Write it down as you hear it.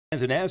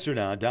As an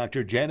astronaut,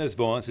 Dr. Janice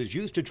Voss is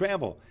used to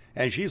travel,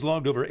 as she's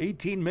logged over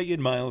 18 million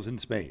miles in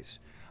space.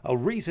 A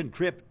recent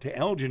trip to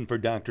Elgin for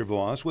Dr.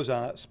 Voss was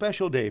a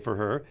special day for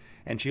her,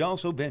 and she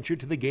also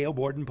ventured to the Gail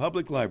Borden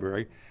Public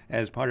Library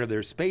as part of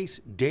their Space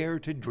Dare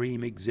to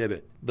Dream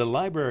exhibit. The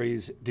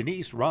library's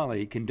Denise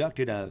Raleigh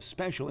conducted a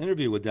special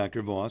interview with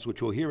Dr. Voss,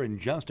 which we'll hear in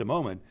just a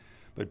moment.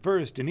 But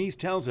first, Denise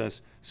tells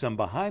us some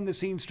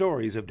behind-the-scenes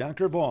stories of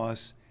Dr.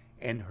 Voss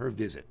and her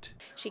visit.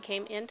 She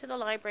came into the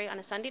library on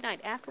a Sunday night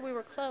after we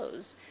were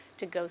closed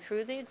to go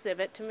through the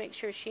exhibit to make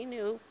sure she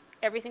knew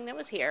everything that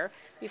was here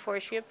before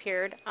she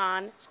appeared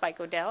on Spike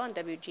O'Dell on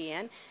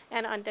WGN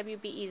and on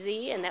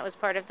WBEZ, and that was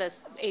part of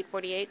this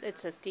 848.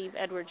 It's a Steve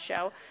Edwards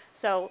show.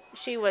 So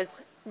she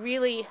was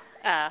really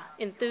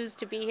enthused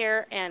to be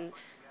here, and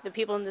the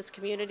people in this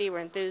community were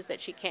enthused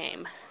that she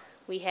came.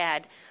 We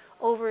had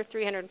over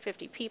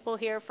 350 people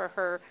here for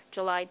her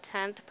July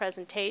 10th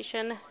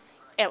presentation.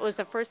 It was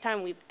the first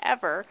time we've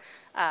ever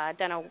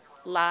done a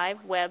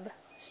live web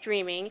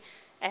streaming,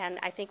 and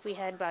I think we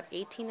had about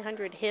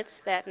 1,800 hits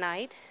that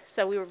night.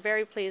 So we were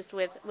very pleased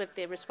with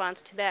the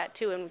response to that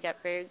too, and we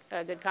got very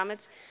good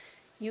comments.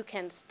 You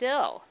can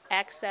still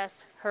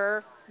access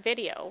her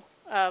video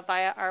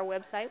via our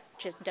website,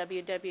 which is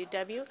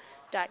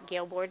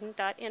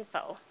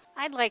www.gailborden.info.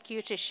 I'd like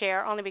you to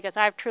share, only because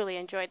I've truly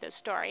enjoyed this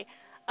story,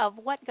 of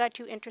what got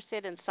you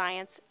interested in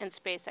science and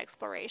space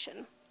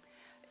exploration.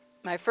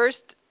 My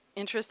first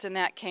interest in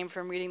that came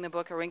from reading the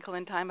book A Wrinkle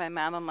in Time by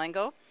Madeline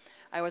L'Engle.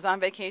 I was on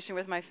vacation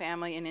with my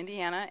family in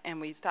Indiana, and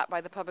we stopped by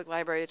the public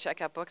library to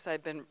check out books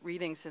I'd been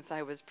reading since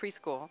I was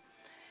preschool.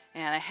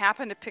 And I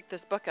happened to pick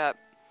this book up.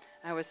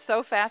 I was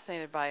so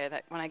fascinated by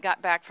it. When I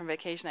got back from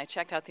vacation, I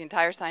checked out the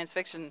entire science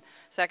fiction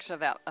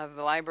section of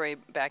the library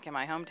back in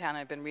my hometown, and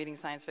I've been reading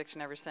science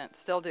fiction ever since.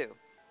 Still do.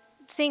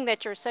 Seeing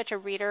that you're such a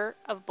reader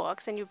of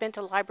books, and you've been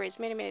to libraries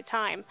many, many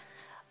times,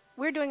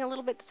 we're doing a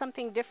little bit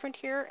something different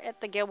here at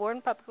the Gail Borden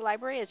Public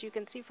Library, as you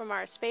can see from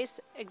our space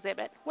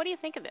exhibit. What do you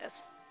think of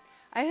this?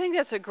 I think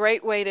that's a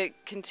great way to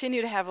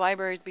continue to have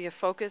libraries be a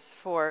focus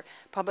for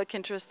public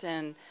interest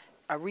and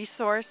a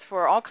resource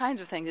for all kinds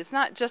of things. It's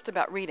not just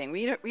about reading.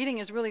 Reading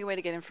is really a way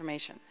to get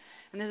information.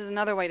 And this is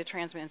another way to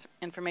transmit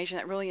information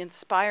that really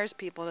inspires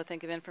people to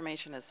think of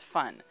information as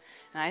fun.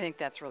 And I think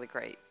that's really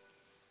great.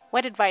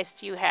 What advice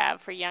do you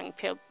have for young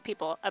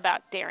people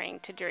about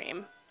daring to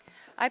dream?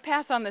 I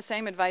pass on the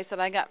same advice that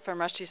I got from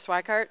Rusty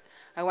Schweikart.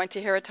 I went to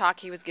hear a talk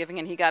he was giving,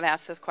 and he got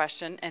asked this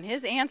question. And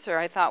his answer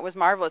I thought was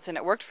marvelous, and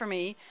it worked for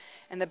me.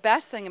 And the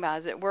best thing about it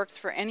is it works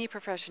for any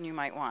profession you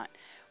might want.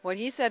 What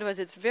he said was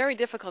it's very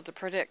difficult to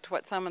predict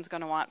what someone's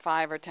going to want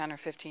 5 or 10 or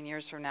 15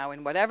 years from now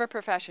in whatever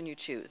profession you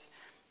choose.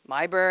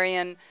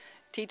 Librarian,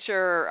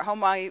 teacher,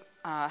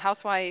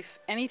 housewife,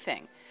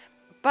 anything.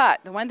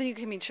 But the one thing you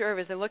can be sure of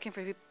is they're looking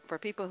for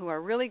people who are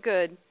really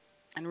good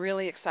and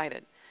really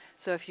excited.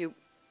 So if you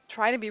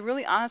try to be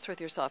really honest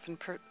with yourself and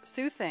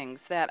pursue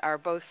things that are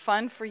both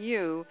fun for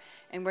you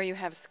and where you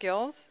have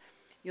skills,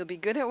 you'll be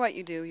good at what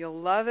you do, you'll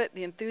love it,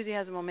 the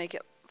enthusiasm will make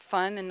it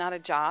fun and not a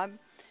job,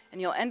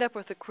 and you'll end up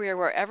with a career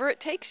wherever it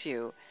takes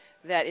you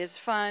that is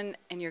fun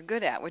and you're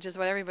good at, which is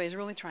what everybody's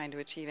really trying to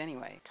achieve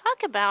anyway.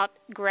 Talk about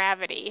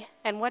gravity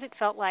and what it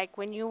felt like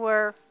when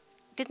you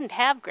didn't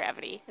have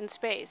gravity in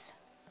space.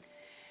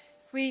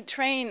 We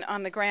train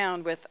on the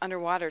ground with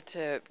underwater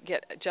to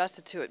get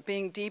adjusted to it.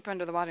 Being deep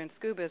under the water in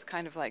scuba is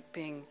kind of like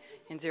being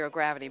in zero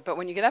gravity. But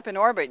when you get up in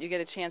orbit, you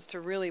get a chance to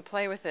really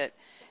play with it.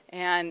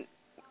 And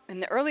in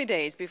the early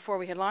days, before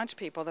we had launched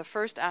people, the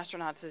first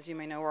astronauts, as you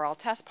may know, were all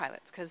test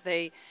pilots because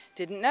they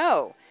didn't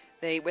know.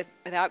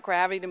 Without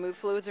gravity to move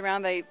fluids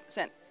around, they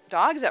sent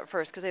dogs up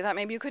first because they thought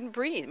maybe you couldn't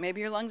breathe.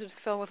 Maybe your lungs would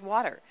fill with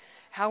water.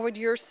 How would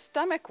your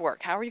stomach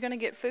work? How are you going to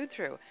get food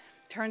through?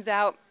 Turns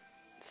out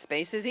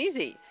space is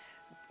easy.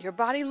 Your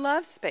body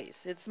loves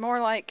space. It's more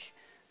like,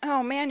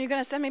 oh man, you're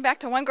going to send me back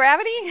to 1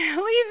 gravity?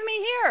 Leave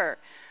me here.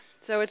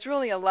 So it's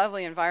really a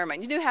lovely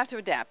environment. You do have to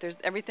adapt.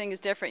 Everything is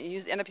different.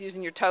 You end up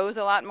using your toes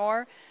a lot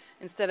more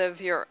instead of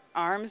your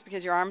arms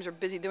because your arms are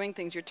busy doing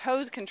things. Your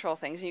toes control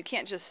things, and you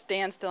can't just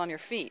stand still on your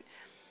feet.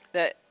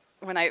 The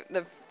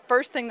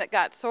first thing that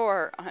got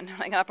sore when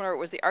I got up on orbit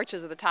was the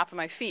arches of the top of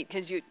my feet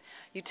because your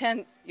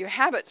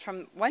habits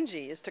from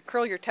 1G is to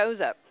curl your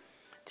toes up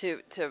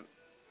to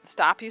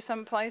stop you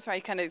someplace, right?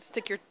 You kind of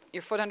stick your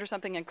foot under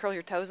something and curl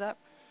your toes up.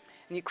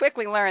 And you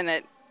quickly learn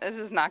that this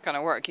is not going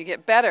to work. You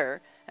get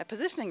better at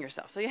positioning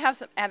yourself. So you have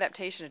some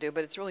adaptation to do,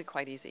 but it's really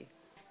quite easy.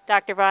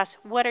 Dr. Voss,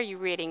 what are you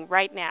reading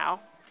right now?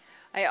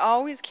 I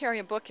always carry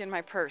a book in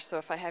my purse, so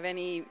if I have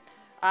any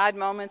odd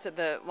moments at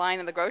the line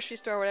in the grocery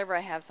store or whatever, I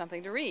have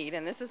something to read.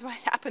 And this is what I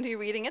happen to be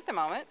reading at the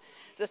moment.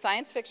 It's a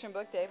science fiction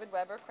book, David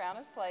Weber, Crown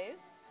of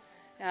Slaves,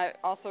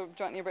 also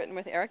jointly written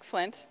with Eric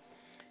Flint.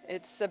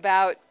 It's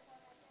about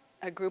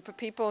a group of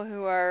people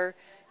who are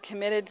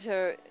committed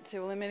to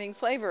eliminating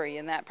slavery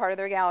in that part of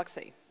their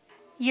galaxy.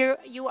 You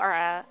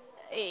are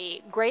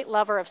a great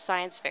lover of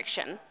science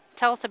fiction.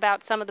 Tell us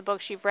about some of the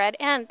books you've read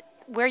and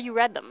where you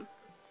read them.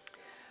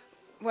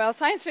 Well,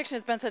 science fiction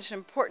has been such an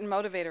important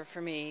motivator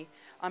for me.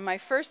 On my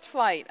first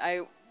flight,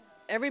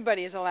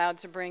 everybody is allowed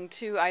to bring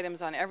 2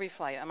 items on every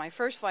flight. On my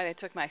first flight, I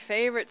took my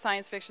favorite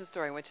science fiction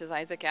story, which is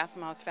Isaac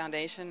Asimov's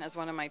Foundation, as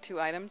one of my 2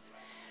 items.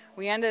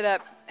 We ended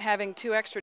up having 2 extra